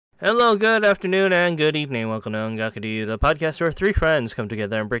Hello, good afternoon, and good evening. Welcome to Ongakadu, the podcast where three friends come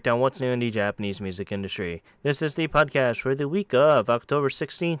together and break down what's new in the Japanese music industry. This is the podcast for the week of October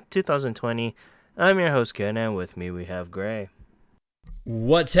 16th, 2020. I'm your host, Ken, and with me we have Gray.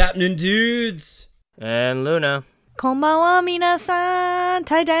 What's happening, dudes? And Luna. Konbanwa minasan,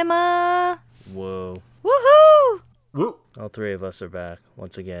 tadaima. Whoa. Woohoo! Woo. All three of us are back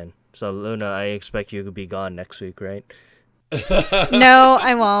once again. So, Luna, I expect you to be gone next week, right? No,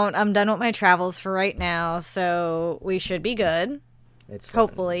 I won't. I'm done with my travels for right now, so we should be good. It's fun.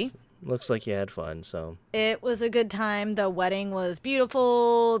 Hopefully. Looks like you had fun, so. It was a good time. The wedding was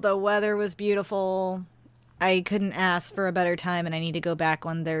beautiful. The weather was beautiful. I couldn't ask for a better time, and I need to go back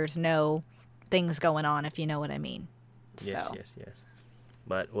when there's no things going on, if you know what I mean. Yes, So. yes.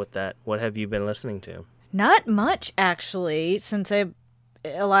 But with that, what have you been listening to? Not much, actually, since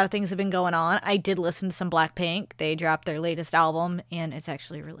a lot of things have been going on. I did listen to some Blackpink. They dropped their latest album, and it's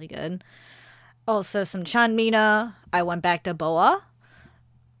actually really good. Also, some Chanmina. I went back to Boa.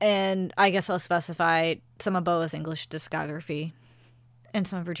 And I guess I'll specify some of Boa's English discography and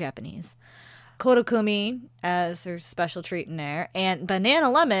some of her Japanese. Kodokumi as their special treat in there. And Banana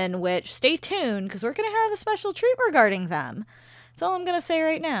Lemon, which, stay tuned, because we're going to have a special treat regarding them. That's all I'm going to say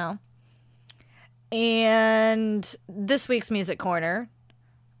right now. And this week's Music Corner.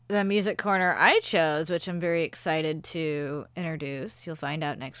 The music corner I chose, which I'm very excited to introduce, you'll find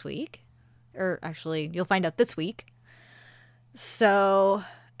out next week. Or actually, you'll find out this week. So,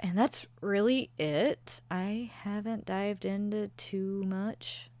 and that's really it. I haven't dived into too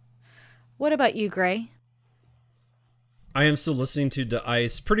much. What about you, Gray? I am still listening to The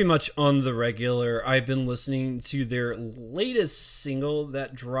Ice pretty much on the regular. I've been listening to their latest single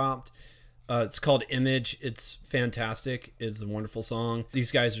that dropped. It's called Image. It's fantastic. It's a wonderful song.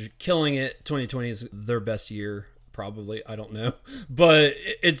 These guys are killing it. 2020 is their best year, probably. I don't know. But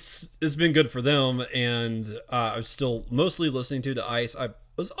it's been good for them. And I'm still mostly listening to The Ice. I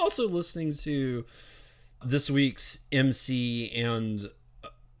was also listening to this week's MC and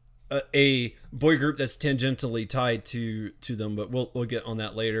a boy group that's tangentially tied to them. But we'll get on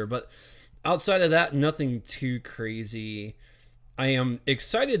that later. But outside of that, nothing too crazy. I am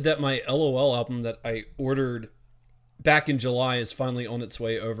excited that my LOL album that I ordered back in July is finally on its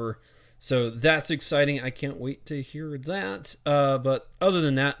way over. So that's exciting. I can't wait to hear that. But other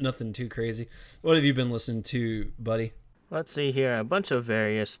than that, nothing too crazy. What have you been listening to, buddy? Let's see here. A bunch of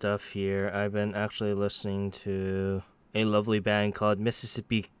various stuff here. I've been actually listening to a lovely band called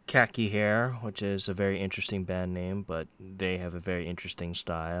Mississippi Khaki Hair, which is a very interesting band name, but they have a very interesting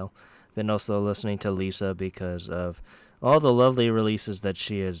style. Been also listening to Lisa because of all the lovely releases that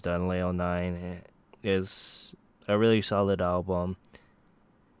she has done. Leo 9 is a really solid album.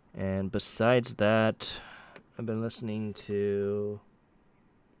 And besides that, I've been listening to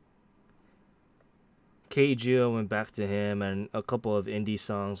Keiju. I went back to him, and a couple of indie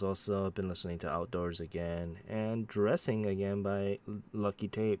songs also. I've been listening to Outdoors again, and Dressing again by Lucky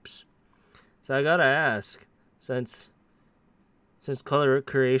Tapes. So I gotta ask, since color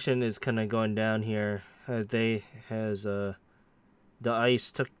creation is kind of going down here, has The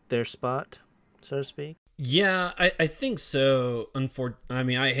Ice took their spot, so to speak? Yeah, I think so. I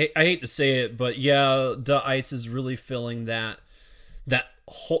mean, I hate to say it, but yeah, The Ice is really filling that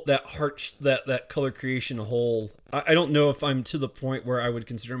hole, that color creation hole. I don't know if I'm to the point where I would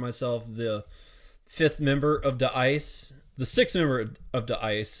consider myself the fifth member of The Ice, the sixth member of The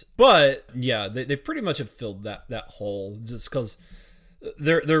Ice, but yeah, they pretty much have filled that hole just because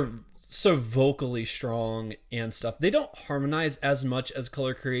they're so vocally strong and stuff. They don't harmonize as much as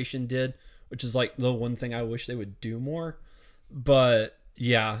color creation did, which is like the one thing I wish they would do more. But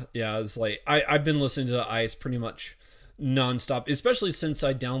yeah, it's like I've been listening to The Ice pretty much nonstop, especially since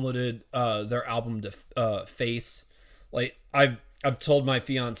I downloaded their album to Face. Like I've told my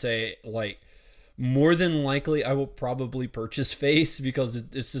fiance, like, more than likely I will probably purchase Face because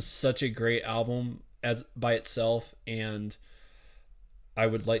it's just such a great album as by itself, and I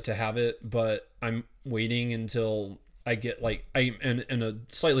would like to have it, but I'm waiting until I get, like, I'm in a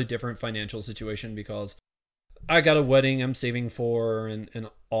slightly different financial situation because I got a wedding I'm saving for and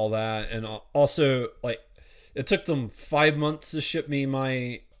all that. And also, like, it took them 5 months to ship me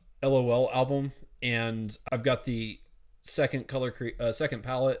my LOL album, and I've got the second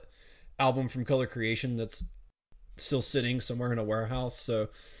palette album from Color Creation that's still sitting somewhere in a warehouse. So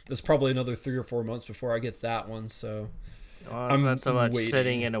there's probably another 3 or 4 months before I get that one. So It's not so much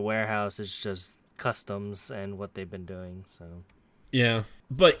sitting in a warehouse, it's just customs and what they've been doing. So yeah,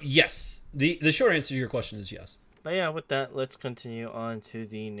 but yes, the short answer to your question is yes. But yeah, with that, let's continue on to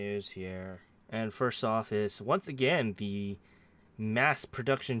the news here. And first off is, once again, the mass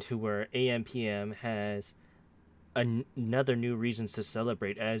production tour, AMPM has another new reasons to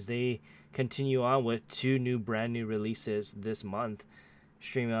celebrate as they continue on with 2 brand new releases this month,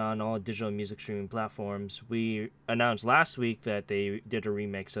 streaming on all digital music streaming platforms. We announced last week that they did a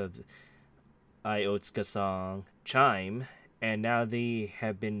remix of Iotsuka song Chime, and now they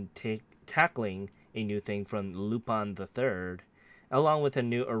have been tackling a new thing from Lupin the Third, along with a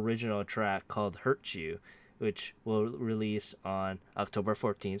new original track called Hurt You, which will release on October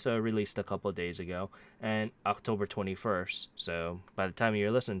 14th, so it released a couple days ago, and October 21st, so by the time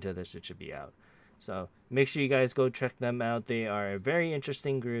you're listening to this, it should be out. So make sure you guys go check them out. They are a very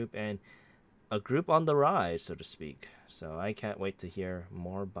interesting group, and a group on the rise, so to speak. So I can't wait to hear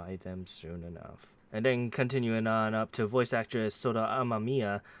more by them soon enough. And then continuing on up to voice actress Soda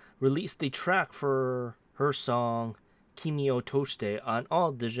Amamiya released the track for her song Kimi o Toshite on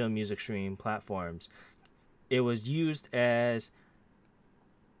all digital music streaming platforms. It was used as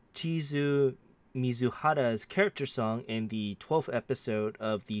Chizu Mizuhara's character song in the 12th episode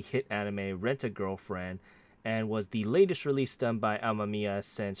of the hit anime Rent-a-Girlfriend, and was the latest release done by Amamiya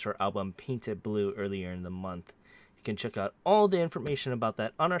since her album Painted Blue earlier in the month. You can check out all the information about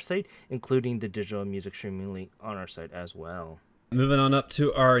that on our site, including the digital music streaming link on our site as well. Moving on up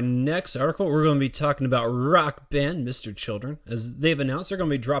to our next article, we're going to be talking about rock band Mr. Children. As they've announced, they're going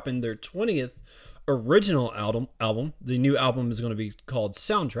to be dropping their 20th original album. The new album is going to be called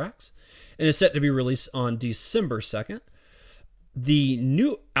Soundtracks, and is set to be released on December 2nd. The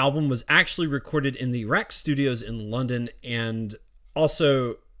new album was actually recorded in the Rack Studios in London and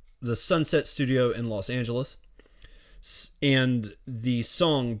also the Sunset Studio in Los Angeles. And the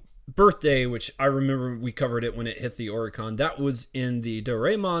song Birthday, which I remember we covered it when it hit the Oricon, that was in the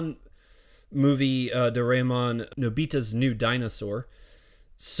Doraemon movie, Doraemon Nobita's New Dinosaur.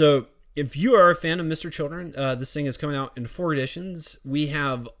 So if you are a fan of Mr. Children, this thing is coming out in 4 editions. We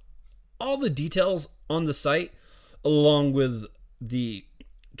have all the details on the site, along with the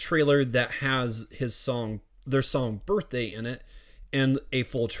trailer that has their song Birthday in it, and a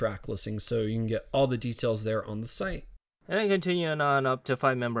full track listing, so you can get all the details there on the site. And then continuing on up to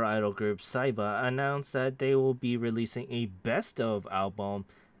 5-member idol group Saiba announced that they will be releasing a best of album,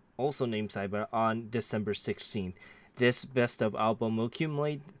 also named Saiba, on December 16th. This best of album will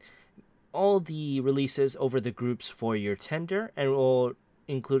accumulate all the releases over the group's 4-year tender and will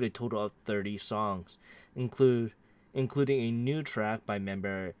include a total of 30 songs, including a new track by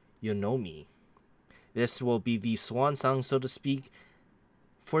member Yonomi. This will be the swan song, so to speak,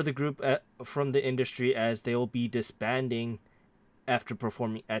 for the group from the industry, as they will be disbanding after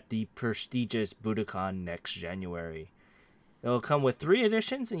performing at the prestigious Budokan next January. It will come with 3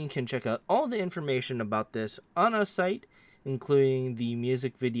 editions, and you can check out all the information about this on our site, including the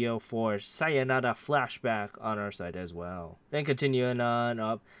music video for Sayonara Flashback on our site as well. Then continuing on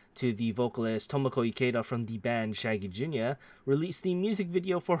up to the vocalist Tomoko Ikeda from the band Shaggy Jr. released the music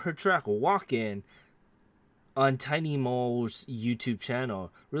video for her track Walkin' on Tiny Mole's YouTube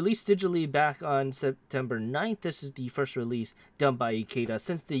channel. Released digitally back on September 9th, this is the first release done by Ikeda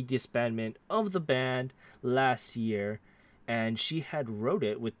since the disbandment of the band last year, and she had wrote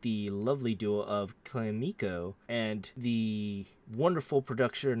it with the lovely duo of Kamiko and the wonderful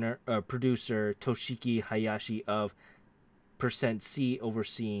producer Toshiki Hayashi of %C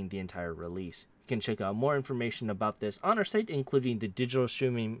overseeing the entire release. You can check out more information about this on our site, including the digital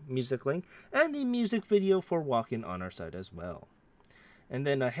streaming music link and the music video for Walkin' on our site as well. And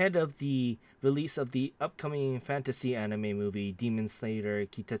then ahead of the release of the upcoming fantasy anime movie Demon Slayer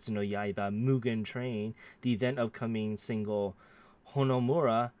Kitetsu no Yaiba Mugen Train, the then upcoming single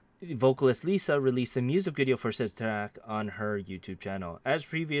Honomura, vocalist Lisa released the music video for said track on her YouTube channel. As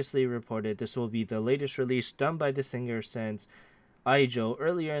previously reported, this will be the latest release done by the singer since Aijo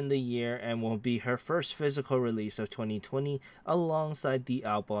earlier in the year, and will be her first physical release of 2020 alongside the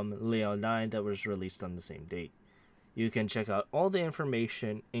album Leo 9 that was released on the same date. You can check out all the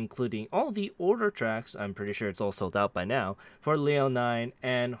information, including all the order tracks, I'm pretty sure it's all sold out by now, for Leo 9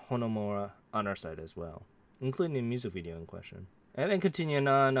 and Honomura on our site as well, including the music video in question. And then continuing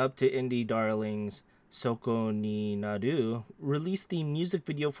on up to indie darlings, Soko ni Naru released the music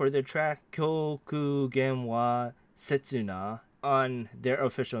video for their track Kyokugen wa Setsuna on their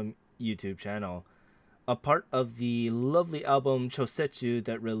official YouTube channel, a part of the lovely album Chosetsu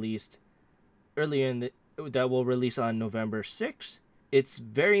that released that will release on November 6th. It's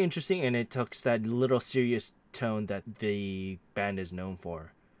very interesting, and it takes that little serious tone that the band is known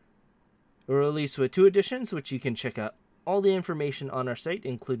for. It will release with 2 editions, which you can check out all the information on our site,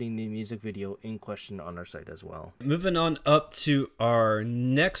 including the music video in question on our site as well. Moving on up to our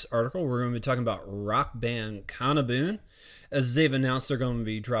next article, we're going to be talking about rock band Kanabun. As they've announced, they're going to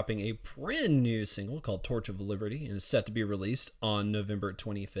be dropping a brand new single called Torch of Liberty, and is set to be released on November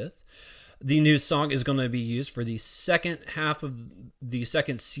 25th. The new song is going to be used for the second half of the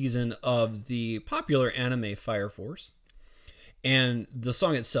second season of the popular anime Fire Force. And the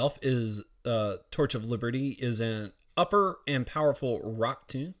song itself is Torch of Liberty is an upper and powerful rock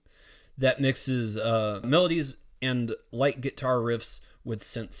tune that mixes melodies and light guitar riffs with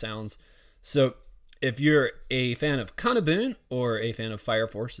synth sounds. So if you're a fan of Kanabun or a fan of Fire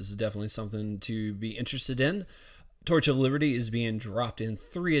Force, this is definitely something to be interested in. Torch of Liberty is being dropped in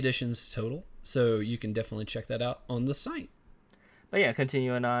 3 editions total, so you can definitely check that out on the site. But yeah,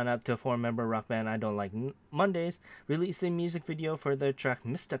 continuing on up to 4-member rock band I Don't Like Mondays released a music video for their track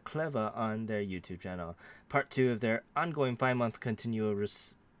Mr. Clever on their YouTube channel. Part 2 of their ongoing 5-month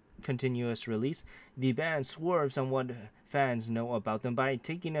continuous release, the band swerves on what fans know about them by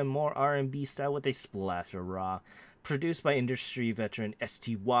taking a more R&B style with a splash of rock. Produced by industry veteran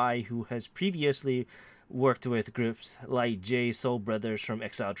STY, who has previously worked with groups like J Soul Brothers from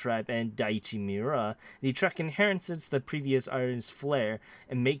Exile Tribe and Daiichi Miura, the track inherits the previous artist's flair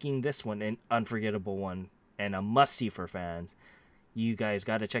and making this one an unforgettable one and a must-see for fans. You guys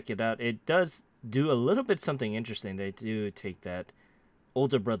gotta check it out. It does do a little bit something interesting. They do take that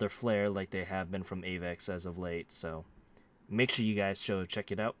older brother flair like they have been from Avex as of late, so make sure you guys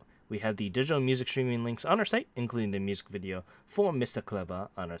check it out. We have the digital music streaming links on our site, including the music video for Mr. Clever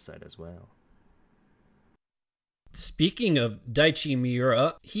on our site as well. Speaking of Daiichi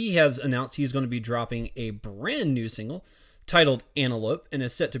Miura, he has announced he's going to be dropping a brand new single titled Antelope and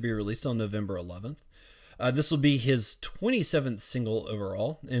is set to be released on November 11th. This will be his 27th single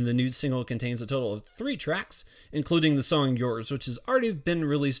overall, and the new single contains a total of 3 tracks, including the song Yours, which has already been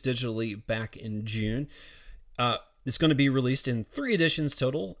released digitally back in June. It's going to be released in 3 editions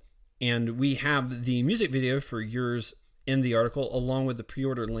total, and we have the music video for Yours in the article, along with the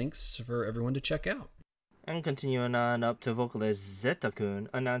pre-order links for everyone to check out. And continuing on up to vocalist Zeta-kun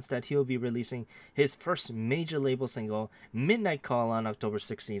announced that he'll be releasing his first major label single, Midnight Call, on October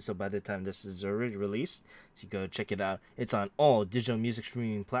 16th. So by the time this is already released, so you go check it out. It's on all digital music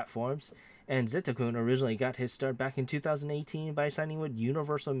streaming platforms. And Zeta-kun originally got his start back in 2018 by signing with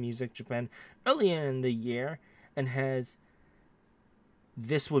Universal Music Japan earlier in the year, and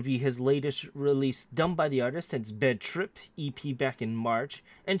this would be his latest release done by the artist since Bed Trip EP back in March,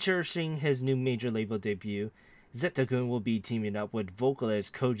 and cherishing his new major label debut. Zeta-kun will be teaming up with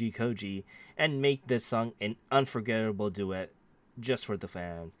vocalist Koji and make this song an unforgettable duet just for the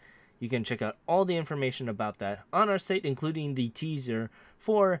fans. You can check out all the information about that on our site, including the teaser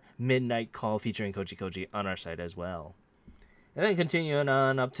for Midnight Call featuring Koji on our site as well. And then continuing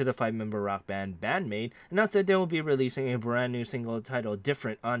on up to the 5-member rock band Bandmate announced that they will be releasing a brand new single titled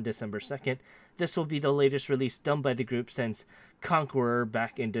Different on December 2nd. This will be the latest release done by the group since Conqueror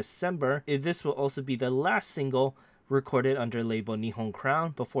back in December. This will also be the last single recorded under label Nihon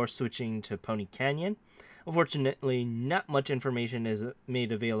Crown before switching to Pony Canyon. Unfortunately, not much information is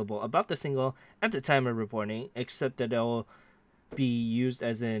made available about the single at the time of reporting, except that it will be used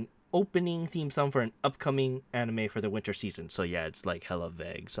as an opening theme song for an upcoming anime for the winter season. So yeah, it's like hella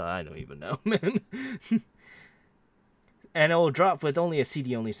vague, so I don't even know, man. And it will drop with only a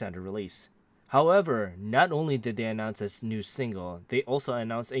CD-only standard release. However, not only did they announce this new single, they also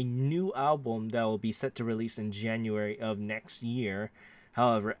announced a new album that will be set to release in January of next year.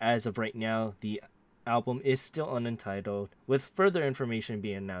 However, as of right now, the album is still unentitled, with further information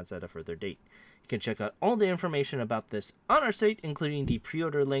being announced at a further date. You can check out all the information about this on our site, including the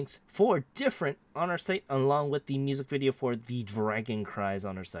pre-order links for Different on our site, along with the music video for The Dragon Cries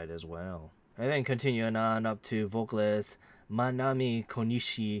on our site as well. And then continuing on up to vocalist Manami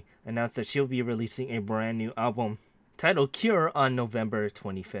Konishi announced that she'll be releasing a brand new album titled Cure on November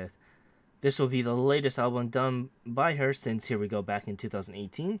 25th. This will be the latest album done by her since Here We Go back in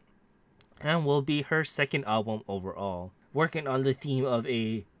 2018, and will be her second album overall. Working on the theme of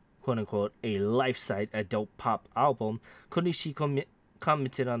a quote-unquote a life-size adult pop album, Konishi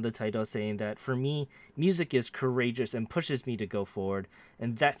commented on the title saying that, "For me, music is courageous and pushes me to go forward,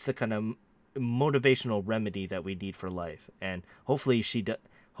 and that's the kind of motivational remedy that we need for life." And hopefully she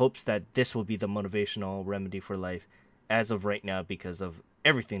hopes that this will be the motivational remedy for life as of right now, because of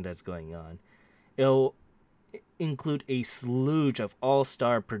everything that's going on. It'll include a slew of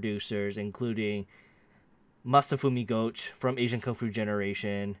all-star producers, including Masafumi Goch from Asian Kung Fu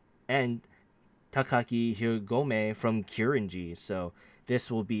Generation and Takaki Hirogome from Kyurenji. So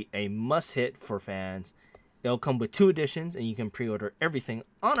this will be a must-hit for fans. It'll come with 2 editions, and you can pre-order everything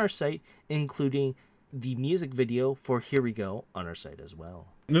on our site, including the music video for Here We Go on our site as well.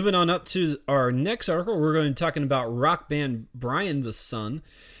 Moving on up to our next article, we're going to be talking about rock band Brian the Sun,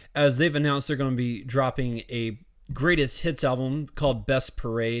 as they've announced they're going to be dropping a greatest hits album called Best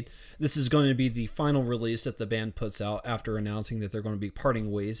Parade. This is going to be the final release that the band puts out after announcing that they're going to be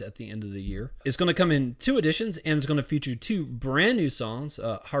parting ways at the end of the year. It's going to come in 2 editions, and it's going to feature 2 brand new songs,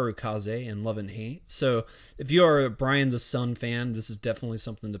 Harukaze and Love and Hate. So if you are a Brian the Sun fan, this is definitely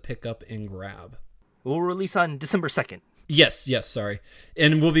something to pick up and grab. We'll release on December 2nd. Yes, sorry.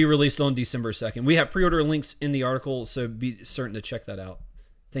 And will be released on December 2nd. We have pre-order links in the article, so be certain to check that out.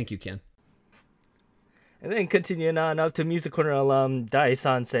 Thank you, Ken. And then continuing on up to Music Corner alum Dai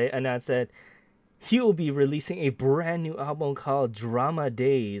Sansei announced that he will be releasing a brand new album called Drama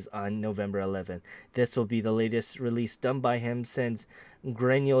Days on November 11th. This will be the latest release done by him since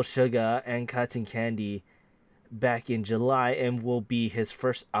Granule Sugar and Cotton Candy back in July, and will be his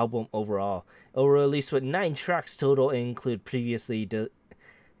first album overall. It will release with 9 tracks total and include previously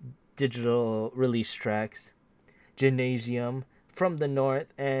digital release tracks, Gymnasium, From the North,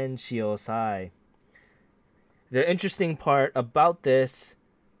 and Shiosai. The interesting part about this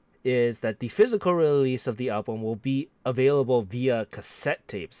is that the physical release of the album will be available via cassette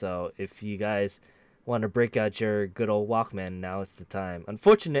tape. So if you guys want to break out your good old Walkman, now is the time.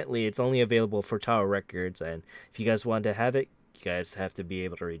 Unfortunately, it's only available for Tower Records, and if you guys want to have it, you guys have to be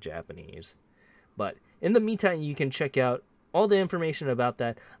able to read Japanese. But in the meantime, you can check out all the information about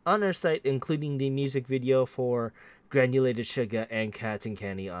that on our site, including the music video for Granulated Sugar and Cotton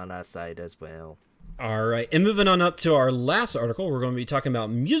Candy on our site as well. All right, and moving on up to our last article, we're going to be talking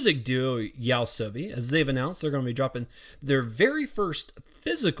about music duo Yasobi. As they've announced, they're going to be dropping their very first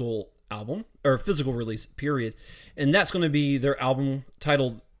physical album, or physical release, period. And that's going to be their album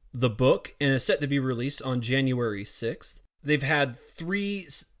titled The Book, and it's set to be released on January 6th. They've had 3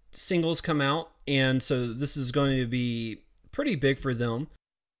 singles come out, and so this is going to be pretty big for them.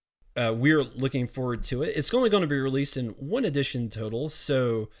 We're looking forward to it. It's only going to be released in 1 edition total,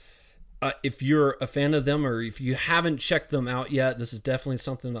 so if you're a fan of them, or if you haven't checked them out yet, this is definitely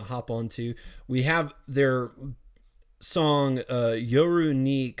something to hop onto. We have their song Yoru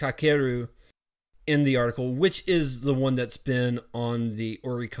ni Kakeru in the article, which is the one that's been on the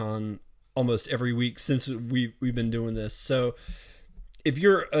Oricon almost every week since we've been doing this. So if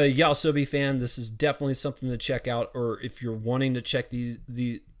you're a Yasobi fan, this is definitely something to check out. Or if you're wanting to check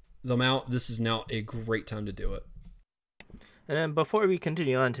them out, this is now a great time to do it. And before we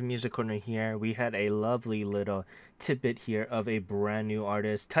continue on to Music Corner here, we had a lovely little tidbit here of a brand new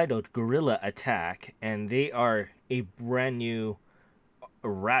artist titled Gorilla Attack, and they are a brand new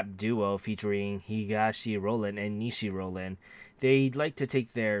rap duo featuring Higashi Roland and Nishi Roland. They like to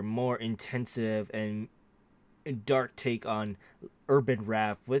take their more intensive and dark take on urban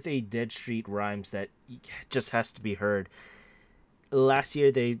rap with a dead street rhymes that just has to be heard. Last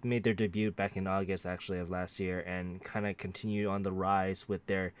year, they made their debut back in August, actually, of last year, and kind of continued on the rise with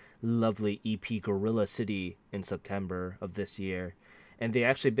their lovely EP Gorilla City in September of this year. And they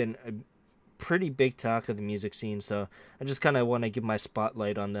actually been a pretty big talk of the music scene, so I just kind of want to give my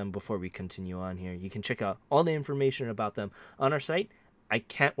spotlight on them before we continue on here. You can check out all the information about them on our site. I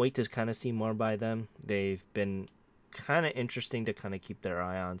can't wait to kind of see more by them. They've been kind of interesting to kind of keep their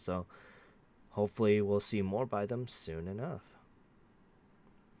eye on, so hopefully we'll see more by them soon enough.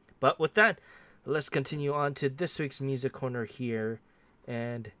 But with that, let's continue on to this week's Music Corner here.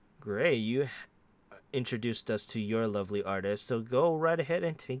 And Gray, you introduced us to your lovely artist, so go right ahead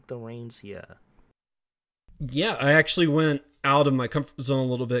and take the reins here. Yeah, I actually went out of my comfort zone a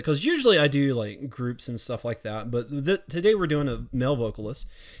little bit, because usually I do like groups and stuff like that, but today we're doing a male vocalist.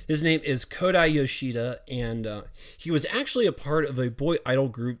 His name is Koudai Yoshida, and he was actually a part of a boy idol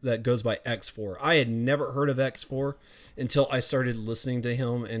group that goes by X4. I had never heard of X4 until I started listening to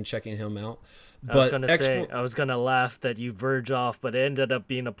him and checking him out. But I was gonna laugh that you verge off, but it ended up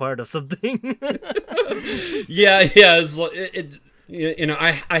being a part of something. yeah, you know,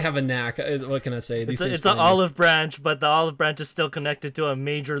 I have a knack. What can I say? It's an olive branch, but the olive branch is still connected to a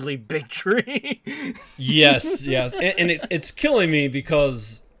majorly big tree. yes, and it's killing me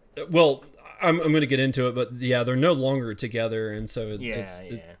because, well, I'm going to get into it, but yeah, they're no longer together, and so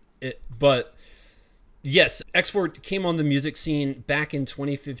but yes, X4 came on the music scene back in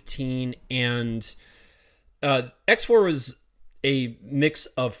 2015, and X4 was a mix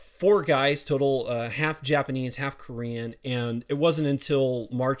of 4 guys total, half Japanese, half Korean, and it wasn't until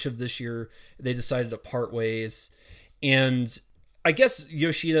March of this year they decided to part ways. And I guess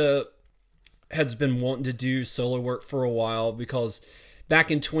Yoshida has been wanting to do solo work for a while, because back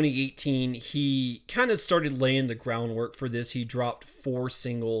in 2018, he kind of started laying the groundwork for this. He dropped 4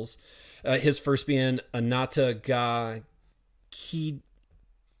 singles. His first being Anata ga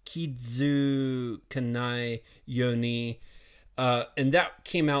Kizu Kanai Yoni. And that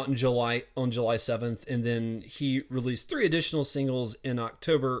came out on July 7th. And then he released 3 additional singles in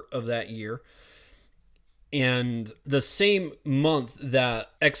October of that year. And the same month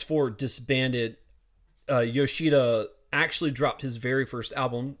that X4 disbanded, Yoshida actually dropped his very first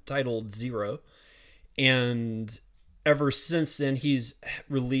album titled Zero. And ever since then, he's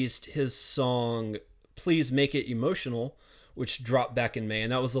released his song Please Make It Emotional, which dropped back in May.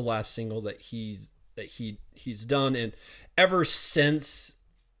 And that was the last single that he's done. And ever since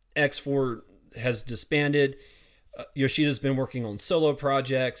X4 has disbanded, Yoshida's been working on solo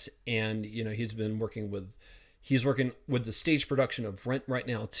projects, and he's working with the stage production of Rent right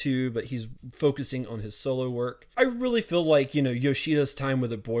now too, but he's focusing on his solo work. I really feel like Yoshida's time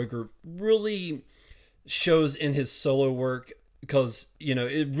with a boy group really shows in his solo work, because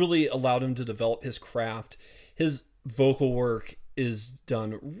it really allowed him to develop his craft. His vocal work is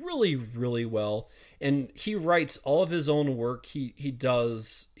done really, really well, and he writes all of his own work. He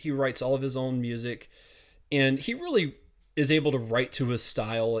writes all of his own music, and he really is able to write to his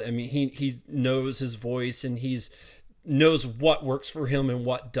style. I mean, he knows his voice, and knows what works for him and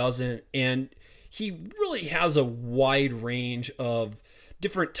what doesn't, and he really has a wide range of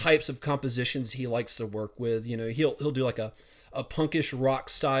different types of compositions he likes to work with. He'll do like a punkish rock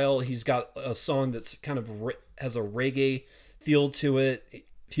style. He's got a song that's kind of has a reggae feel to it.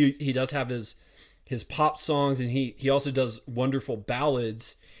 He does have his pop songs, and he also does wonderful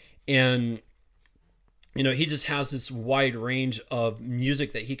ballads, and he just has this wide range of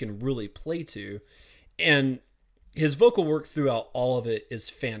music that he can really play to, and his vocal work throughout all of it is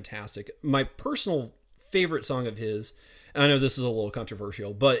fantastic. My personal favorite song of his, and I know this is a little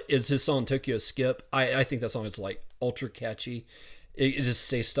controversial, but is his song Tokyo Skip. I think that song is like ultra catchy. It just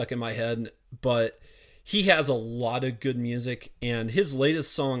stays stuck in my head, but he has a lot of good music, and his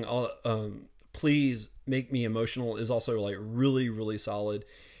latest song, Please Make Me Emotional, is also like really, really solid.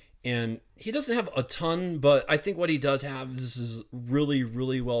 And he doesn't have a ton, but I think what he does have is really,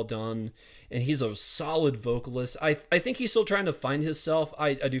 really well done. And he's a solid vocalist. I think he's still trying to find himself.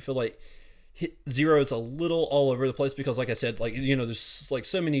 I do feel like Zero is a little all over the place, because like I said, there's like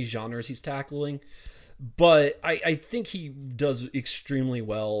so many genres he's tackling. But I think he does extremely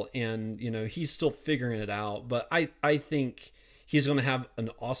well, and he's still figuring it out. But I think he's going to have an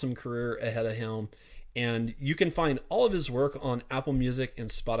awesome career ahead of him. And you can find all of his work on Apple Music and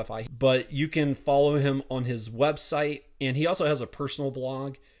Spotify, but you can follow him on his website, and he also has a personal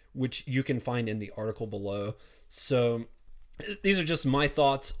blog, which you can find in the article below. So these are just my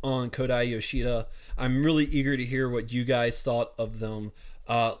thoughts on Koudai Yoshida. I'm really eager to hear what you guys thought of them.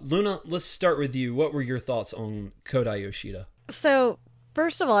 Luna, let's start with you. What were your thoughts on Koudai Yoshida? So,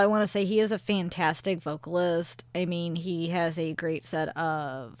 first of all, I want to say he is a fantastic vocalist. I mean, he has a great set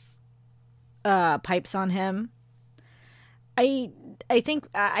of pipes on him. I think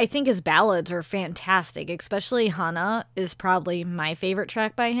his ballads are fantastic, especially Hana is probably my favorite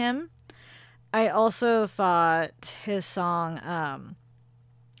track by him. I also thought his song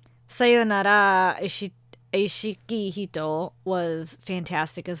Sayonara Ishiki Hito was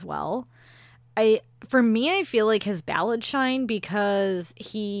fantastic as well. For me, I feel like his ballads shine because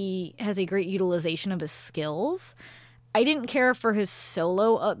he has a great utilization of his skills. I didn't care for his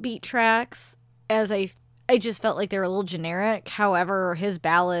solo upbeat tracks, as I just felt like they were a little generic. However, his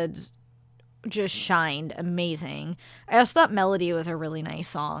ballads just shined amazing. I also thought Melody was a really nice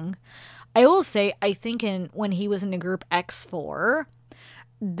song. I will say, I think when he was in the group X4,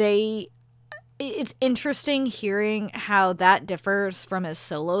 it's interesting hearing how that differs from his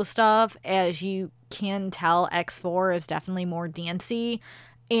solo stuff. As you can tell, X4 is definitely more dancey,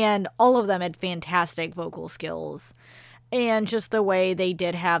 and all of them had fantastic vocal skills. And just the way they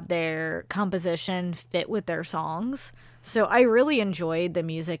did have their composition fit with their songs. So I really enjoyed the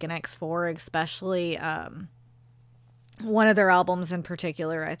music in X4, especially one of their albums in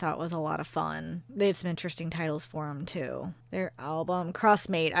particular I thought was a lot of fun. They had some interesting titles for them too. Their album,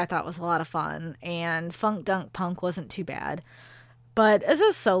 Crossmate, I thought was a lot of fun. And Funk Dunk Punk wasn't too bad. But as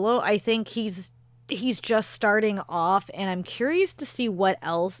a solo, I think he's just starting off, and I'm curious to see what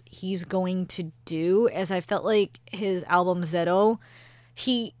else he's going to do, as I felt like his album Zero,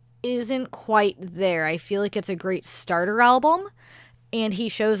 he isn't quite there. I feel like it's a great starter album, and he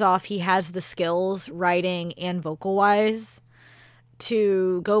shows off he has the skills, writing and vocal-wise,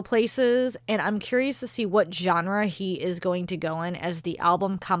 to go places, and I'm curious to see what genre he is going to go in, as the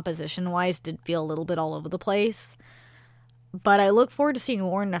album composition-wise did feel a little bit all over the place. But I look forward to seeing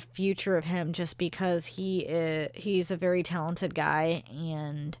more in the future of him just because he's a very talented guy,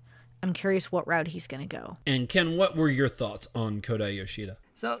 and I'm curious what route he's going to go. And Ken, what were your thoughts on Koudai Yoshida?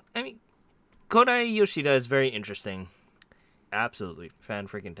 So, I mean, Koudai Yoshida is very interesting. Absolutely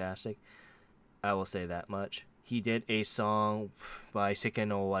fan-freaking-tastic. I will say that much. He did a song by Sika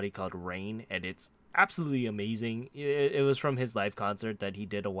no Owari called Rain, and it's absolutely amazing. It was from his live concert that he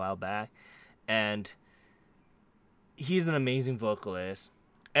did a while back, and he's an amazing vocalist.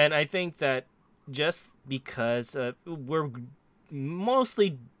 And I think that just because we're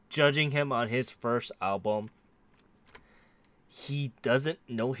mostly judging him on his first album, he doesn't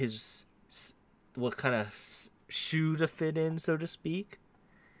know what kind of shoe to fit in, so to speak,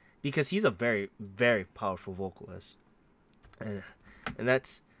 because he's a very, very powerful vocalist, and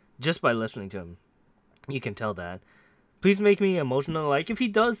that's just by listening to him, you can tell that. Please Make Me Emotional, like if he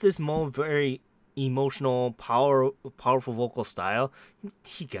does this more very emotional, powerful vocal style,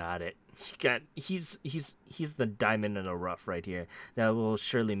 he got it. He's the diamond in the rough right here that will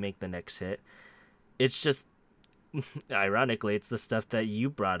surely make the next hit. It's just, ironically, it's the stuff that you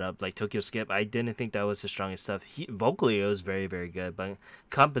brought up, like Tokyo Skip. I didn't think that was his strongest stuff. Vocally, it was very, very good, but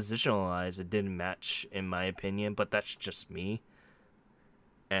compositional-wise, it didn't match, in my opinion, but that's just me.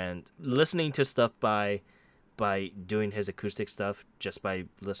 And listening to stuff by doing his acoustic stuff, just by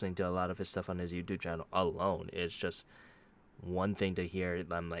listening to a lot of his stuff on his YouTube channel alone, is just one thing to hear.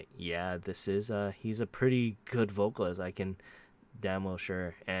 I'm like, yeah, he's a pretty good vocalist. I can damn well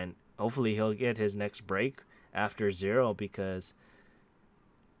sure. And hopefully he'll get his next break after Zero, because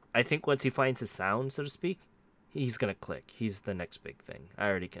I think once he finds his sound, so to speak, he's gonna click. He's the next big thing. I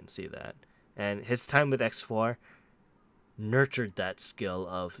already can see that. And his time with X4 nurtured that skill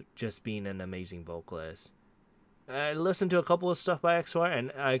of just being an amazing vocalist. I listened to a couple of stuff by X4,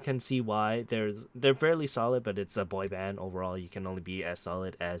 and I can see why. They're fairly solid, but it's a boy band overall. You can only be as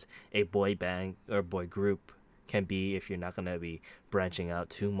solid as a boy band or boy group can be if you're not gonna be branching out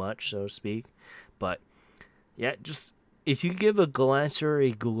too much, so to speak. But yeah, just if you give a glance or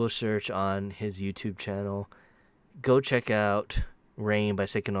a Google search on his YouTube channel, go check out Rain by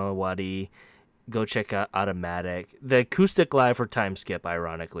Sika no Owari. Go check out Automatic. The acoustic live for Time Skip,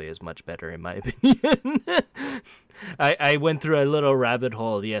 ironically, is much better in my opinion. I went through a little rabbit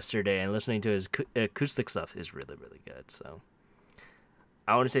hole yesterday, and listening to his acoustic stuff is really, really good. So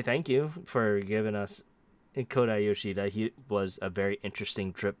I want to say thank you for giving us Koudai Yoshida. He was a very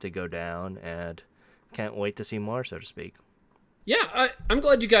interesting trip to go down, and can't wait to see more, so to speak. Yeah, I'm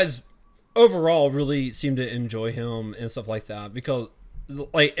glad you guys overall really seem to enjoy him and stuff like that, because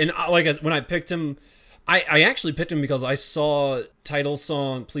when I picked him, I actually picked him because I saw title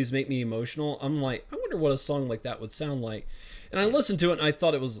song Please Make Me Emotional. I'm like, I wonder what a song like that would sound like. And I listened to it and I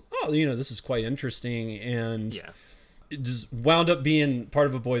thought it was, this is quite interesting, and Yeah. it just wound up being part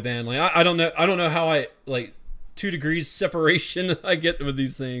of a boy band. Like I don't know how I, like, 2 degrees separation I get with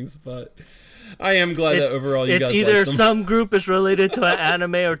these things, but I am glad that overall you guys It's either like them. some group is related to an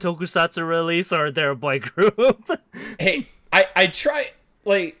anime or tokusatsu release, or they're a boy group. Hey, I try,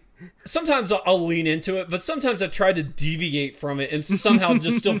 like, sometimes I'll lean into it, but sometimes I try to deviate from it and somehow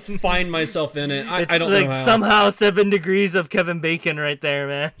just still find myself in it. I don't like know how. somehow 7 degrees of Kevin Bacon right there,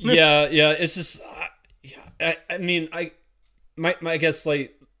 man. Yeah, it's just, I mean, I guess,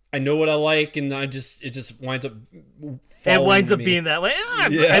 like, I know what I like, and it just winds up It winds up me. being that way.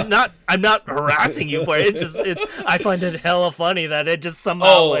 Yeah. I'm not harassing you for it. I find it hella funny that it just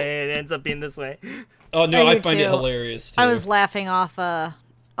somehow it ends up being this way. Oh no, I I do find it too. hilarious too. I was laughing off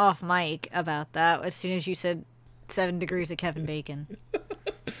mic about that as soon as you said 7 degrees of Kevin Bacon.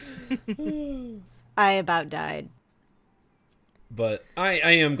 I about died. But I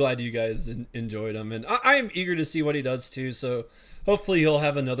am glad you guys enjoyed him, and I am eager to see what he does too. So hopefully he'll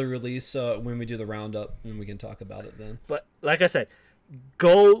have another release when we do the roundup, and we can talk about it then. But like I said,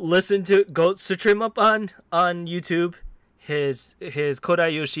 go search him up on YouTube. His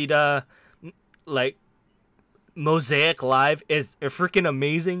Koudai Yoshida, like, Mosaic Live is freaking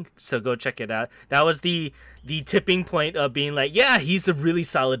amazing, so go check it out. That was the tipping point of being like, yeah, he's a really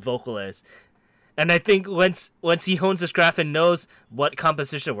solid vocalist. And I think once he hones his craft and knows what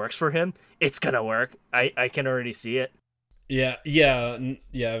composition works for him, it's gonna work. I can already see it. Yeah,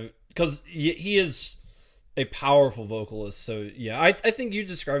 because he is a powerful vocalist. So yeah, I think you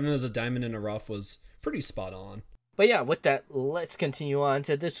described him as a diamond in the rough was pretty spot on. But yeah, with that, let's continue on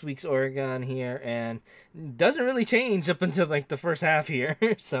to this week's Oregon here, and doesn't really change up until like the first half here.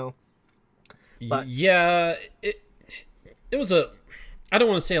 So, but yeah, it was I don't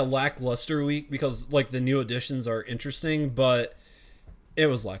want to say a lackluster week, because like the new additions are interesting, but it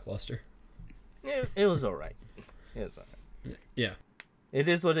was lackluster. it was all right. It was all right. Yeah. It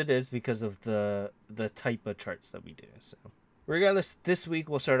is what it is because of the type of charts that we do. So, regardless, this week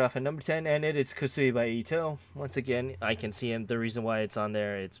we'll start off at number 10, and it is Kusui by Ito. Once again, I can see him. The reason why it's on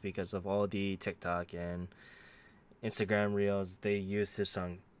there, it's because of all the TikTok and Instagram reels. They use his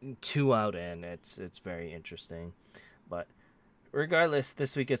song 2 out, and it's very interesting. But regardless,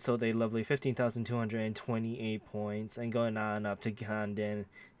 this week it sold a lovely 15,228 points, and going on up to Ganden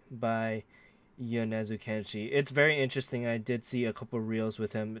by Yonezu Kenshi. It's very interesting. I did see a couple reels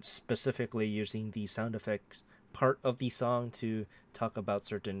with him specifically using the sound effects part of the song to talk about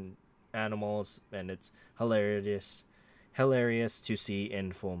certain animals, and it's hilarious to see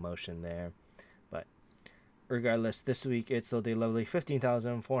in full motion there. But regardless, this week it sold a lovely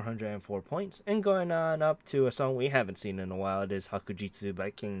 15,404 points, and going on up to a song we haven't seen in a while. It is Hakujitsu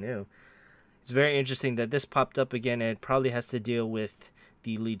by King Nu. It's very interesting that this popped up again. It probably has to deal with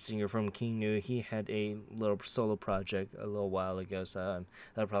the lead singer from King Nu. He had a little solo project a little while ago, so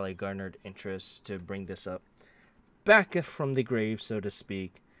that probably garnered interest to bring this up back from the grave, so to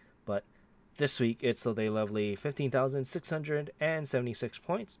speak. But this week it sold a lovely 15,676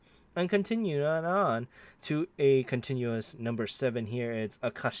 points, and continuing on to a continuous number 7 here. It's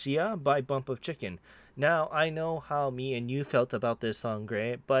Akashia by Bump of Chicken. Now, I know how me and you felt about this song,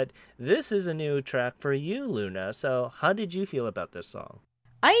 Gray, but this is a new track for you, Luna. So how did you feel about this song?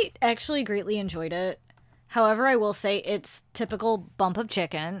 I actually greatly enjoyed it. However, I will say it's typical Bump of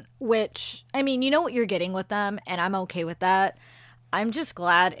Chicken, which, I mean, you know what you're getting with them, and I'm okay with that. I'm just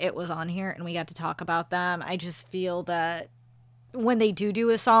glad it was on here and we got to talk about them. I just feel that when they do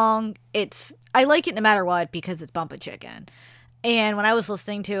a song, I like it no matter what because it's Bump of Chicken. And when I was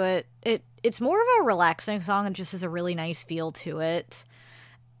listening to it, it's more of a relaxing song and just has a really nice feel to it.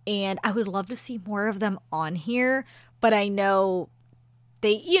 And I would love to see more of them on here, but I know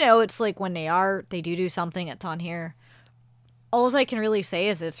it's like when they do something, it's on here. All I can really say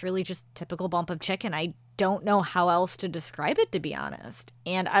is it's really just typical Bump of Chicken. I don't know how else to describe it, to be honest.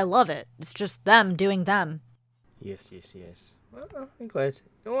 And I love it. It's just them doing them. Yes. Well, I'm glad.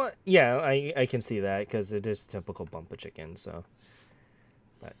 You know what? Yeah, I can see that because it is typical Bump of Chicken. So,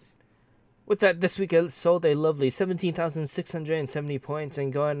 but with that, this week it sold a lovely 17,670 points,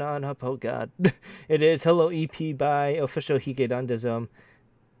 and going on up. Oh God, it is Hello EP by Official Higedandism.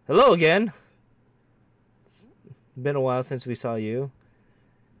 Hello again. It's been a while since we saw you.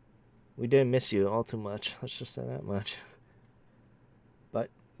 We didn't miss you all too much. Let's just say that much. But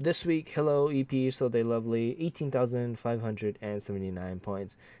this week, Hello EP sold a lovely 18,579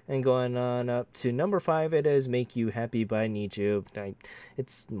 points. And going on up to number 5, it is Make You Happy by Need You.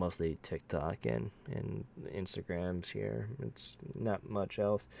 It's mostly TikTok and Instagrams here. It's not much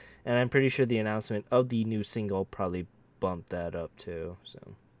else. And I'm pretty sure the announcement of the new single probably bumped that up too.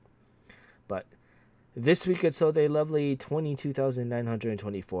 So, but this week it sold a lovely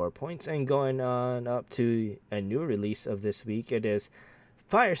 22,924 points. And going on up to a new release of this week, it is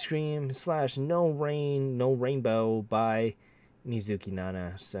Fire Scream / No Rain, No Rainbow by Mizuki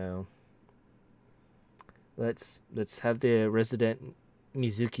Nana. So let's have the resident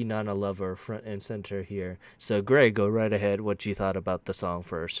Mizuki Nana lover front and center here. So Greg, go right ahead. What you thought about the song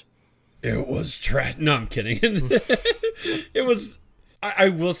first? It was trash. No, I'm kidding. It was. I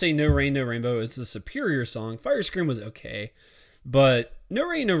will say, No Rain, No Rainbow is a superior song. Fire Scream was okay, but No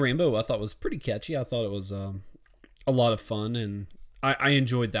Rain, No Rainbow I thought was pretty catchy. I thought it was a lot of fun, and I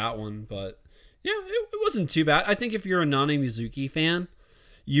enjoyed that one. But yeah, it wasn't too bad. I think if you're a Nana Mizuki fan,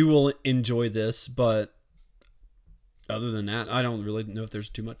 you will enjoy this. But other than that, I don't really know if there's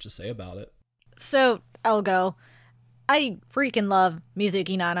too much to say about it. So I'll go. I freaking love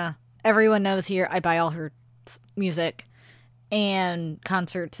Mizuki Nana. Everyone knows here I buy all her music and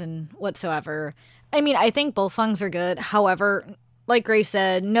concerts and whatsoever. I mean, I think both songs are good. However, like Grace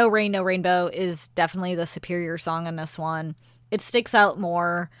said, No Rain, No Rainbow is definitely the superior song on this one. It sticks out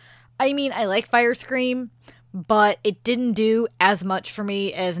more. I mean, I like Fire Scream, but it didn't do as much for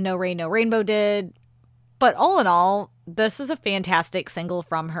me as No Rain, No Rainbow did. But all in all, this is a fantastic single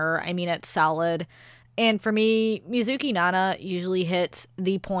from her. I mean, it's solid. And for me, Mizuki Nana usually hits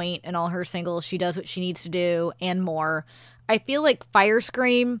the point in all her singles. She does what she needs to do and more. I feel like Fire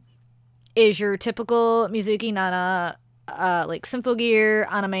Scream is your typical Mizuki Nana, like Symphogear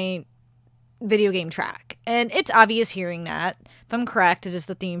anime video game track. And it's obvious hearing that. If I'm correct, it is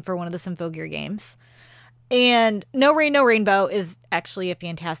the theme for one of the Symphogear games. And No Rain, No Rainbow is actually a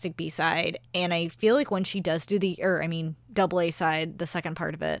fantastic B-side. And I feel like when she does do double A side, the second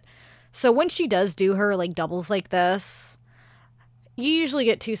part of it. So when she does do her like doubles like this, you usually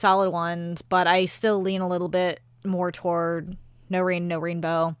get 2 solid ones, but I still lean a little bit more toward No Rain, No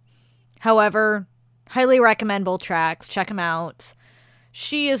Rainbow. However, Highly recommend both tracks. Check them out.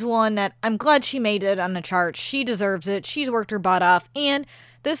 She is one that I'm glad she made it on the chart. She deserves it. She's worked her butt off. And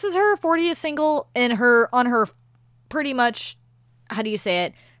this is her 40th single on her pretty much, how do you say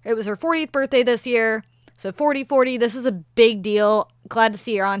it? It was her 40th birthday this year. So 40-40, this is a big deal. Glad to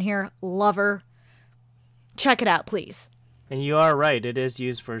see her on here. Love her. Check it out, please. And you are right. It is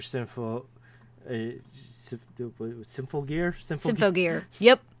used for Symphogear? Symphogear.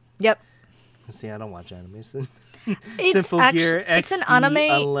 Yep. See, I don't watch animes. It's an anime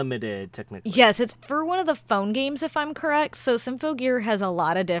Unlimited, technically. Yes, it's for one of the phone games, if I'm correct. So Symphogear has a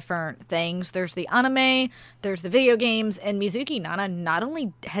lot of different things. There's the anime, there's the video games, and Mizuki Nana not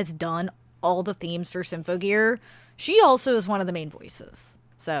only has done all the themes for Symphogear, she also is one of the main voices.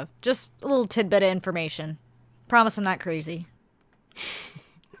 So just a little tidbit of information. Promise I'm not crazy.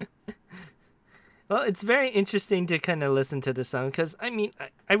 Well, it's very interesting to kind of listen to the song because, I mean,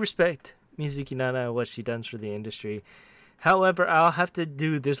 I respect Mizuki Nana and what she does for the industry. However, I'll have to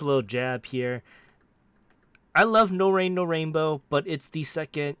do this little jab here. I love No Rain, No Rainbow, but it's the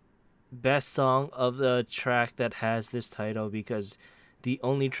second best song of the track that has this title because the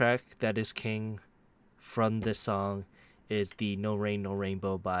only track that is king from this song is the No Rain, No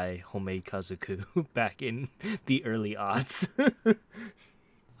Rainbow by Homei Kazuku back in the early aughts.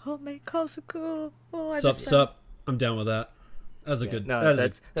 Homei Kazuku. Oh, Sup. I'm down with that. That's a good.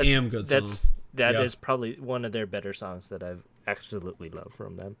 That's a damn good song. That is probably one of their better songs that I've absolutely loved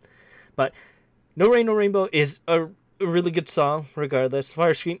from them. But No Rain, No Rainbow is a really good song, regardless.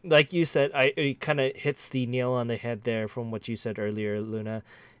 Fire Scream, like you said, it kind of hits the nail on the head there from what you said earlier, Luna.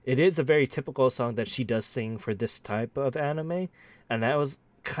 It is a very typical song that she does sing for this type of anime, and I was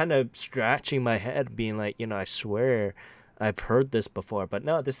kind of scratching my head, being like, I swear I've heard this before, but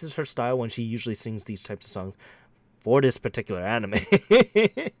no, this is her style when she usually sings these types of songs for this particular anime.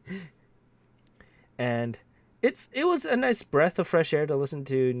 And it was a nice breath of fresh air to listen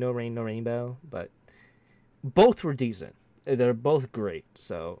to No Rain, No Rainbow, but both were decent. They're both great,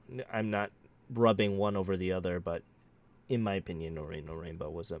 so I'm not rubbing one over the other, but in my opinion, No Rain, No Rainbow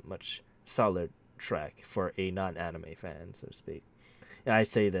was a much solid track for a non-anime fan, so to speak. I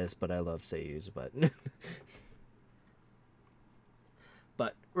say this, but I love seiyus, but...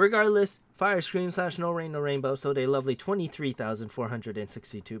 But regardless, Fire Scream / No Rain, No Rainbow sold a lovely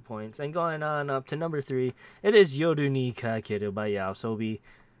 23,462 points. And going on up to number 3, it is Yoru ni Kakeru by Yaosobi.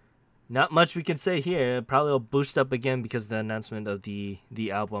 Not much we can say here. It probably will boost up again because of the announcement of the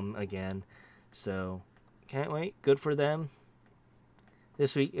album again. So, can't wait. Good for them.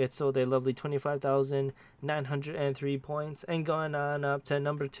 This week, it sold a lovely 25,903 points. And going on up to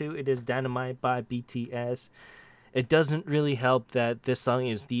number 2, it is Dynamite by BTS. It doesn't really help that this song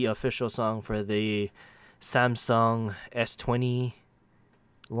is the official song for the Samsung S20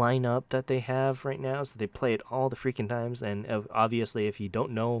 lineup that they have right now. So they play it all the freaking times. And obviously, if you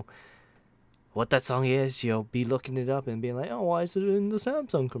don't know what that song is, you'll be looking it up and being like, oh, why is it in the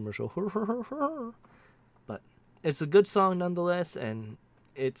Samsung commercial? But it's a good song nonetheless, and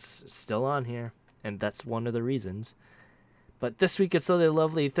it's still on here. And that's one of the reasons. But this week it's still a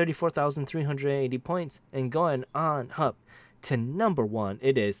lovely 34,380 points. And going on up to number 1,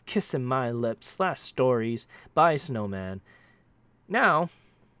 it is Kissin' My Lips / Stories by Snowman. Now,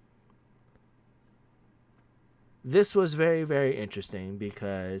 this was very, very interesting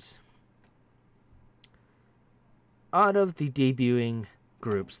because out of the debuting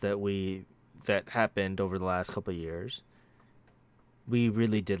groups that happened over the last couple of years, we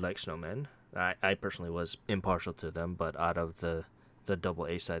really did like Snowman. I personally was impartial to them, but out of the double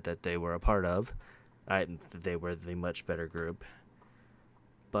A side that they were a part of, they were the much better group.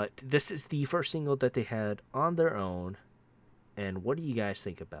 But this is the first single that they had on their own, and what do you guys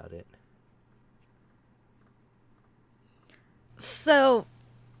think about it? So,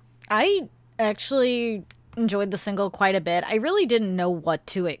 I actually enjoyed the single quite a bit. I really didn't know what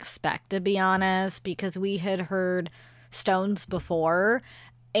to expect, to be honest, because we had heard Stones before.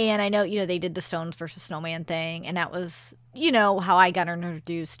 And I know, they did the Stones versus Snowman thing, and that was, how I got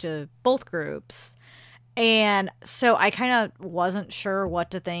introduced to both groups. And so I kind of wasn't sure what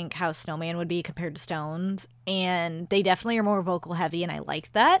to think how Snowman would be compared to Stones, and they definitely are more vocal heavy, and I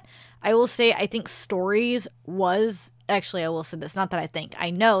like that. I will say, I think Stories was, actually I will say this, not that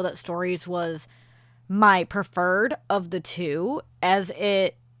I know that Stories was my preferred of the two, as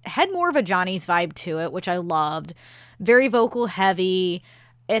it had more of a Johnny's vibe to it, which I loved. Very vocal heavy.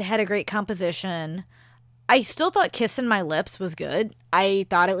 It had a great composition. I still thought Kissin' My Lips was good. I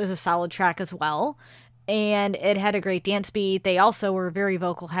thought it was a solid track as well. And it had a great dance beat. They also were very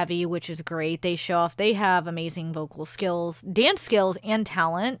vocal heavy, which is great. They show off they have amazing vocal skills, dance skills, and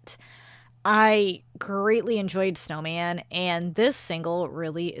talent. I greatly enjoyed Snowman, and this single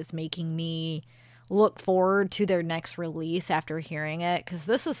really is making me look forward to their next release after hearing it, because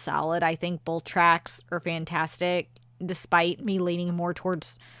this is solid. I think both tracks are fantastic, despite me leaning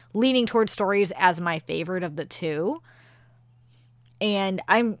towards Stories as my favorite of the two. And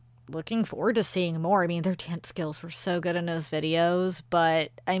I'm looking forward to seeing more. I mean, their dance skills were so good in those videos,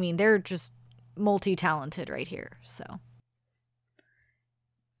 but I mean, they're just multi-talented right here. So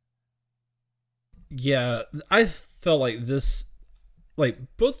Yeah, I felt like this, like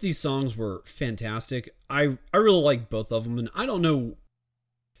both these songs were fantastic. I really like both of them, and I don't know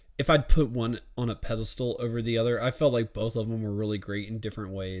if I'd put one on a pedestal over the other. I felt like both of them were really great in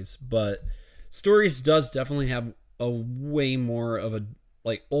different ways, but Stories does definitely have a way more of a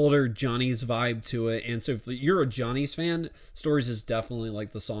like older Johnny's vibe to it. And so if you're a Johnny's fan, Stories is definitely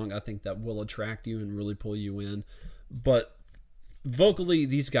like the song I think that will attract you and really pull you in. But vocally,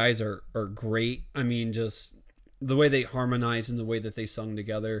 these guys are great. I mean, just the way they harmonize and the way that they sung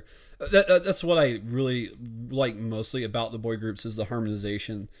together. That's what I really like mostly about the boy groups is the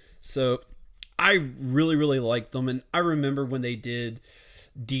harmonization. So I really, really like them. And I remember when they did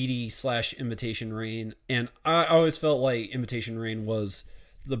Dee Dee / Invitation Rain, and I always felt like Invitation Rain was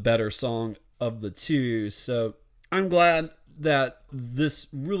the better song of the two. So I'm glad that this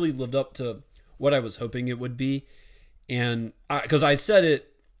really lived up to what I was hoping it would be. And because I said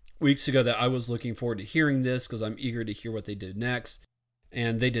it weeks ago that I was looking forward to hearing this because I'm eager to hear what they did next,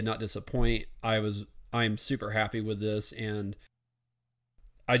 and they did not disappoint. I'm super happy with this, and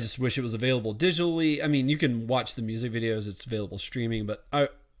I just wish it was available digitally. I mean, you can watch the music videos; it's available streaming, but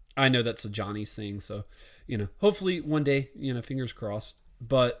I know that's a Johnny's thing, so hopefully one day, fingers crossed.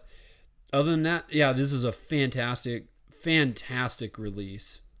 But other than that, yeah, this is a fantastic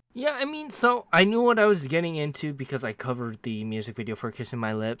release. Yeah, I mean, so I knew what I was getting into because I covered the music video for Kissing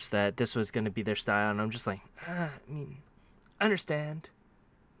My Lips, that this was going to be their style, and I'm just like, I mean, I understand.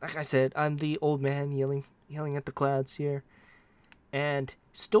 Like I said, I'm the old man yelling at the clouds here. And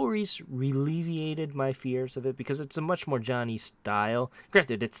Stories alleviated my fears of it because it's a much more Johnny style.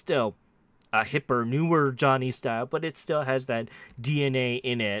 Granted, it's still a hipper, newer Johnny style, but it still has that DNA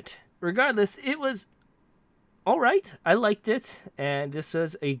in it. Regardless, it was all right. I liked it, and this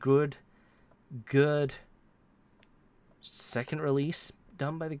is a good second release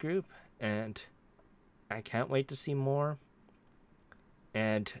done by the group, and I can't wait to see more.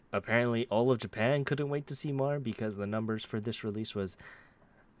 And apparently all of Japan couldn't wait to see more because the numbers for this release was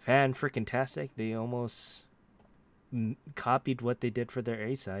fan-freaking-tastic. They almost copied what they did for their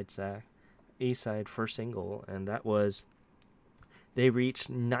A-side first single, and that was they reached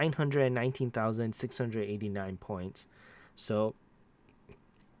 919,689 points. So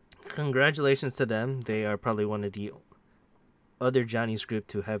congratulations to them. They are probably one of the other Johnny's group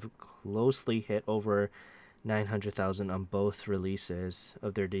to have closely hit over 900,000 on both releases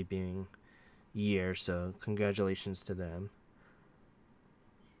of their debuting year. So congratulations to them.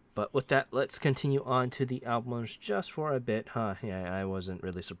 But with that, let's continue on to the albums just for a bit. Yeah, I wasn't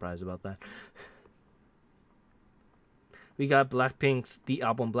really surprised about that. We got the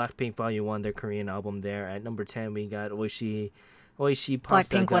album Blackpink Volume 1, their Korean album there. At number 10, we got Oishi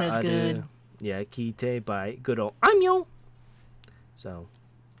Pasta Blackpink ga one is Aru. good. Yeah, Kite by good old Aimyon. So.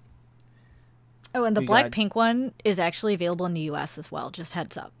 Oh, and the Blackpink one is actually available in the US as well. Just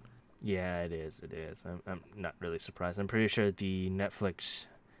heads up. Yeah, it is. I'm not really surprised. I'm pretty sure the Netflix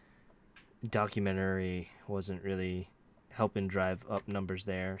documentary wasn't really helping drive up numbers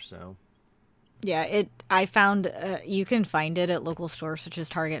there, so. Yeah, I found you can find it at local stores such as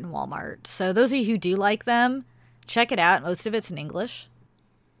Target and Walmart. So those of you who do like them, check it out. Most of it's in English.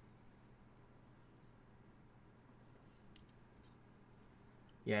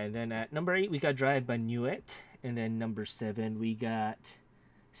 Yeah, and then at number 8, we got Drive by Nuit. And then number 7, we got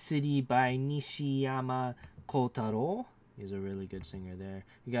City by Nishiyama Kotaro. He's a really good singer there.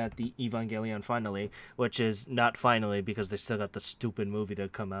 We got the Evangelion finally, which is not finally because they still got the stupid movie to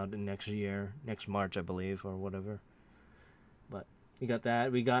come out next year, next March, I believe, or whatever. But we got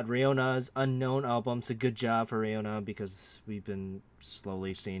that. We got Ryona's Unknown album. It's a good job for Ryona because we've been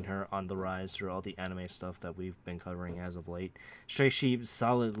slowly seeing her on the rise through all the anime stuff that we've been covering as of late. Stray Sheep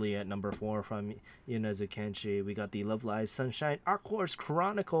solidly at number 4 from Yunazu Kenshi. We got the Love Live Sunshine Arc Wars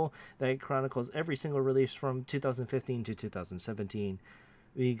Chronicle that chronicles every single release from 2015 to 2017.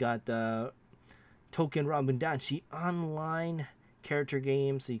 We got the Token Rabundanshi online character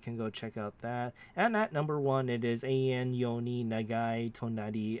game, so you can go check out that. And at number 1, it is Eien Yoni Nagai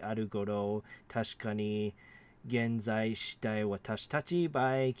Tonari Arugoro Tashikani Genzai Shitai Watashi Tachi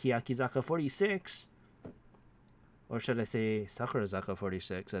by Kiyakizaka 46. Or should I say Sakurazaka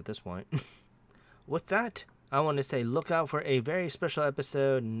 46 at this point. With that, I want to say look out for a very special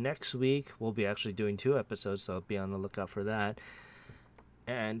episode next week. We'll be actually doing 2 episodes, so be on the lookout for that.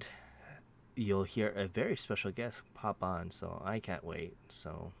 And you'll hear a very special guest pop on, so I can't wait.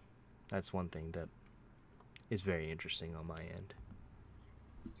 So that's one thing that is very interesting on my end.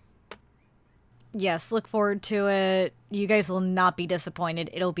 Yes, look forward to it. You guys will not be disappointed.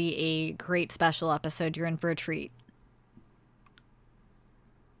 It'll be a great special episode. You're in for a treat.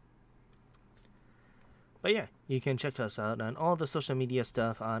 But yeah, you can check us out on all the social media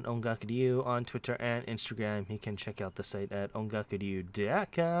stuff on Ongakuryu on Twitter and Instagram. You can check out the site at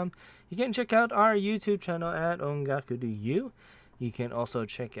ongakuryu.com. You can check out our YouTube channel at Ongakuryu. You can also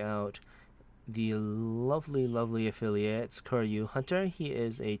check out the lovely affiliates, Koryu Hunter. He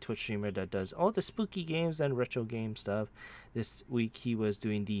is a Twitch streamer that does all the spooky games and retro game stuff. This week he was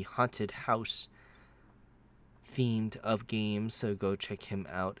doing the haunted house themed of games, so go check him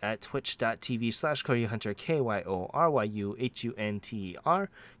out at twitch.tv/KoryuHunter, KYORYUHUNTER. You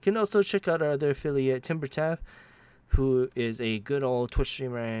can also check out our other affiliate, TimberTav, who is a good old Twitch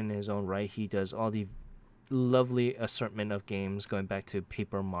streamer in his own right. He does all the lovely assortment of games going back to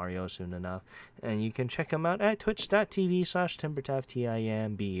Paper Mario soon enough, and you can check him out at twitch.tv/TimberTav,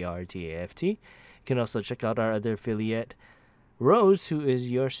 TIMBERTAFT. You can also check out our other affiliate, Rose, who is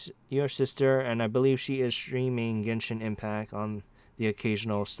your sister, and I believe she is streaming Genshin Impact on the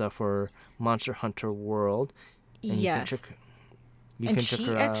occasional stuff for Monster Hunter World. And yes.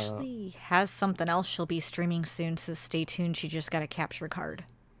 She actually has something else she'll be streaming soon, so stay tuned. She just got a capture card.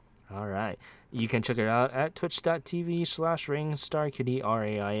 All right. You can check her out at twitch.tv/RainstarKitty,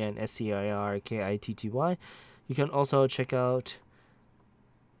 RAINSCIRKITTY. You can also check out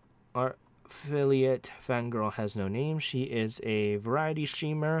our affiliate, Fangirl Has No Name. She is a variety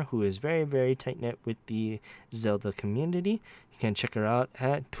streamer who is very tight-knit with the Zelda community. You can check her out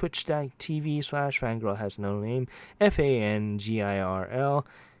at twitch.tv/Fangirl Has No Name,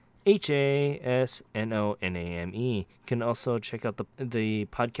 FANGIRLHASNONAME. You can also check out the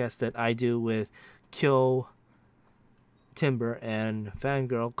podcast that I do with Kyo, Timber, and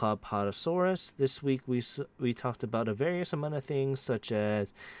Fangirl called Potosaurus. This week we talked about a various amount of things such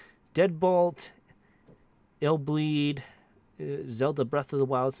as Deadbolt, Illbleed, Zelda Breath of the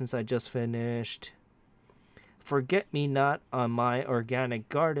Wild since I just finished, Forget Me Not on My Organic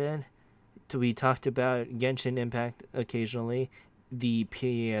Garden. We talked about Genshin Impact occasionally, the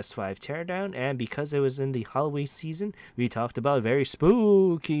PS5 teardown, and because it was in the Halloween season, we talked about very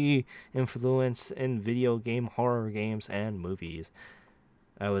spooky influence in video game horror games and movies.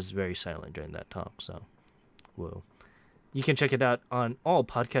 I was very silent during that talk, so whoa. You can check it out on all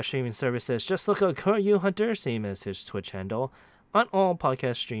podcast streaming services. Just look up Koryu Hunter, same as his Twitch handle, on all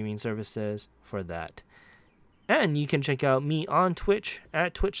podcast streaming services for that. And you can check out me on Twitch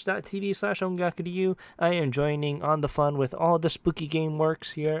at twitch.tv/Ongakuryu. I am joining on the fun with all the spooky game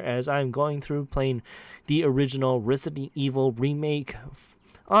works here as I'm going through playing the original Resident Evil remake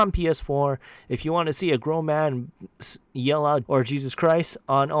on PS4. If you want to see a grown man yell out, or Jesus Christ,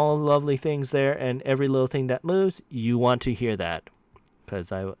 on all lovely things there and every little thing that moves, you want to hear that.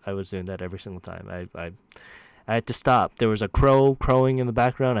 Because I was doing that every single time. I had to stop. There was a crow crowing in the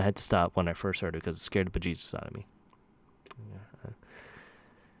background. I had to stop when I first heard it because it scared the bejesus out of me.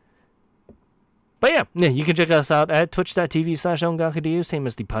 But yeah, you can check us out at twitch.tv/Ongakuryu, same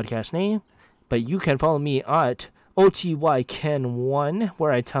as the podcast name. But you can follow me at OTYKen1,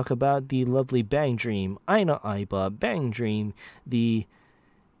 where I talk about the lovely Bang Dream, Aina Aiba, Bang Dream, the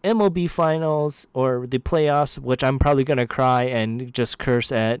MLB finals, or the playoffs, which I'm probably going to cry and just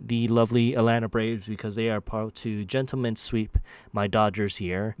curse at the lovely Atlanta Braves because they are about to gentlemen sweep my Dodgers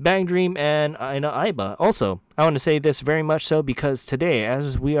here. Bang Dream and Aina Aiba. Also, I want to say this very much so because today,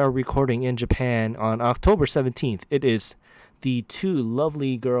 as we are recording in Japan on October 17th, it is the 2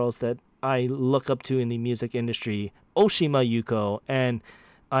 lovely girls that I look up to in the music industry, Oshima Yuko and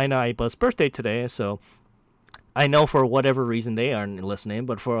Aina Aiba's birthday today, so I know for whatever reason they aren't listening,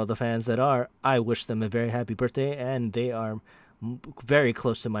 but for all the fans that are, I wish them a very happy birthday, and they are very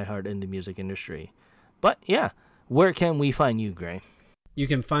close to my heart in the music industry. But yeah, where can we find you, Gray? You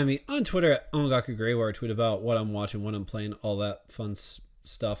can find me on Twitter at OngakuGray, where I tweet about what I'm watching, what I'm playing, all that fun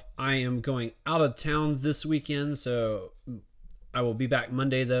stuff. I am going out of town this weekend, so I will be back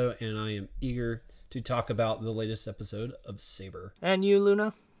Monday, though, and I am eager to talk about the latest episode of Saber. And you,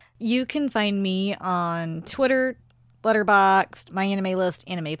 Luna? You can find me on Twitter, Letterboxd, My Anime List,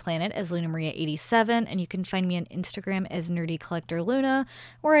 Anime Planet as Luna Maria 87, and you can find me on Instagram as Nerdy Collector Luna,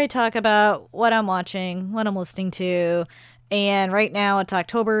 where I talk about what I'm watching, what I'm listening to, And right now it's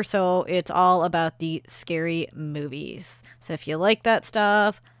October, so it's all about the scary movies. So if you like that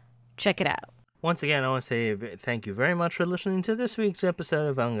stuff, check it out. Once again, I want to say thank you very much for listening to this week's episode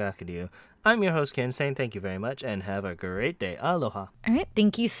of Angakuryu. I'm your host, Ken, saying thank you very much and have a great day. Aloha. All right,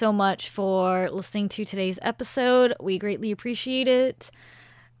 thank you so much for listening to today's episode. We greatly appreciate it.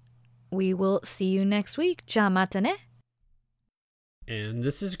 We will see you next week. Ja mata ne. And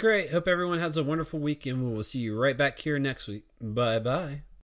this is great. Hope everyone has a wonderful week, and we will see you right back here next week. Bye-bye.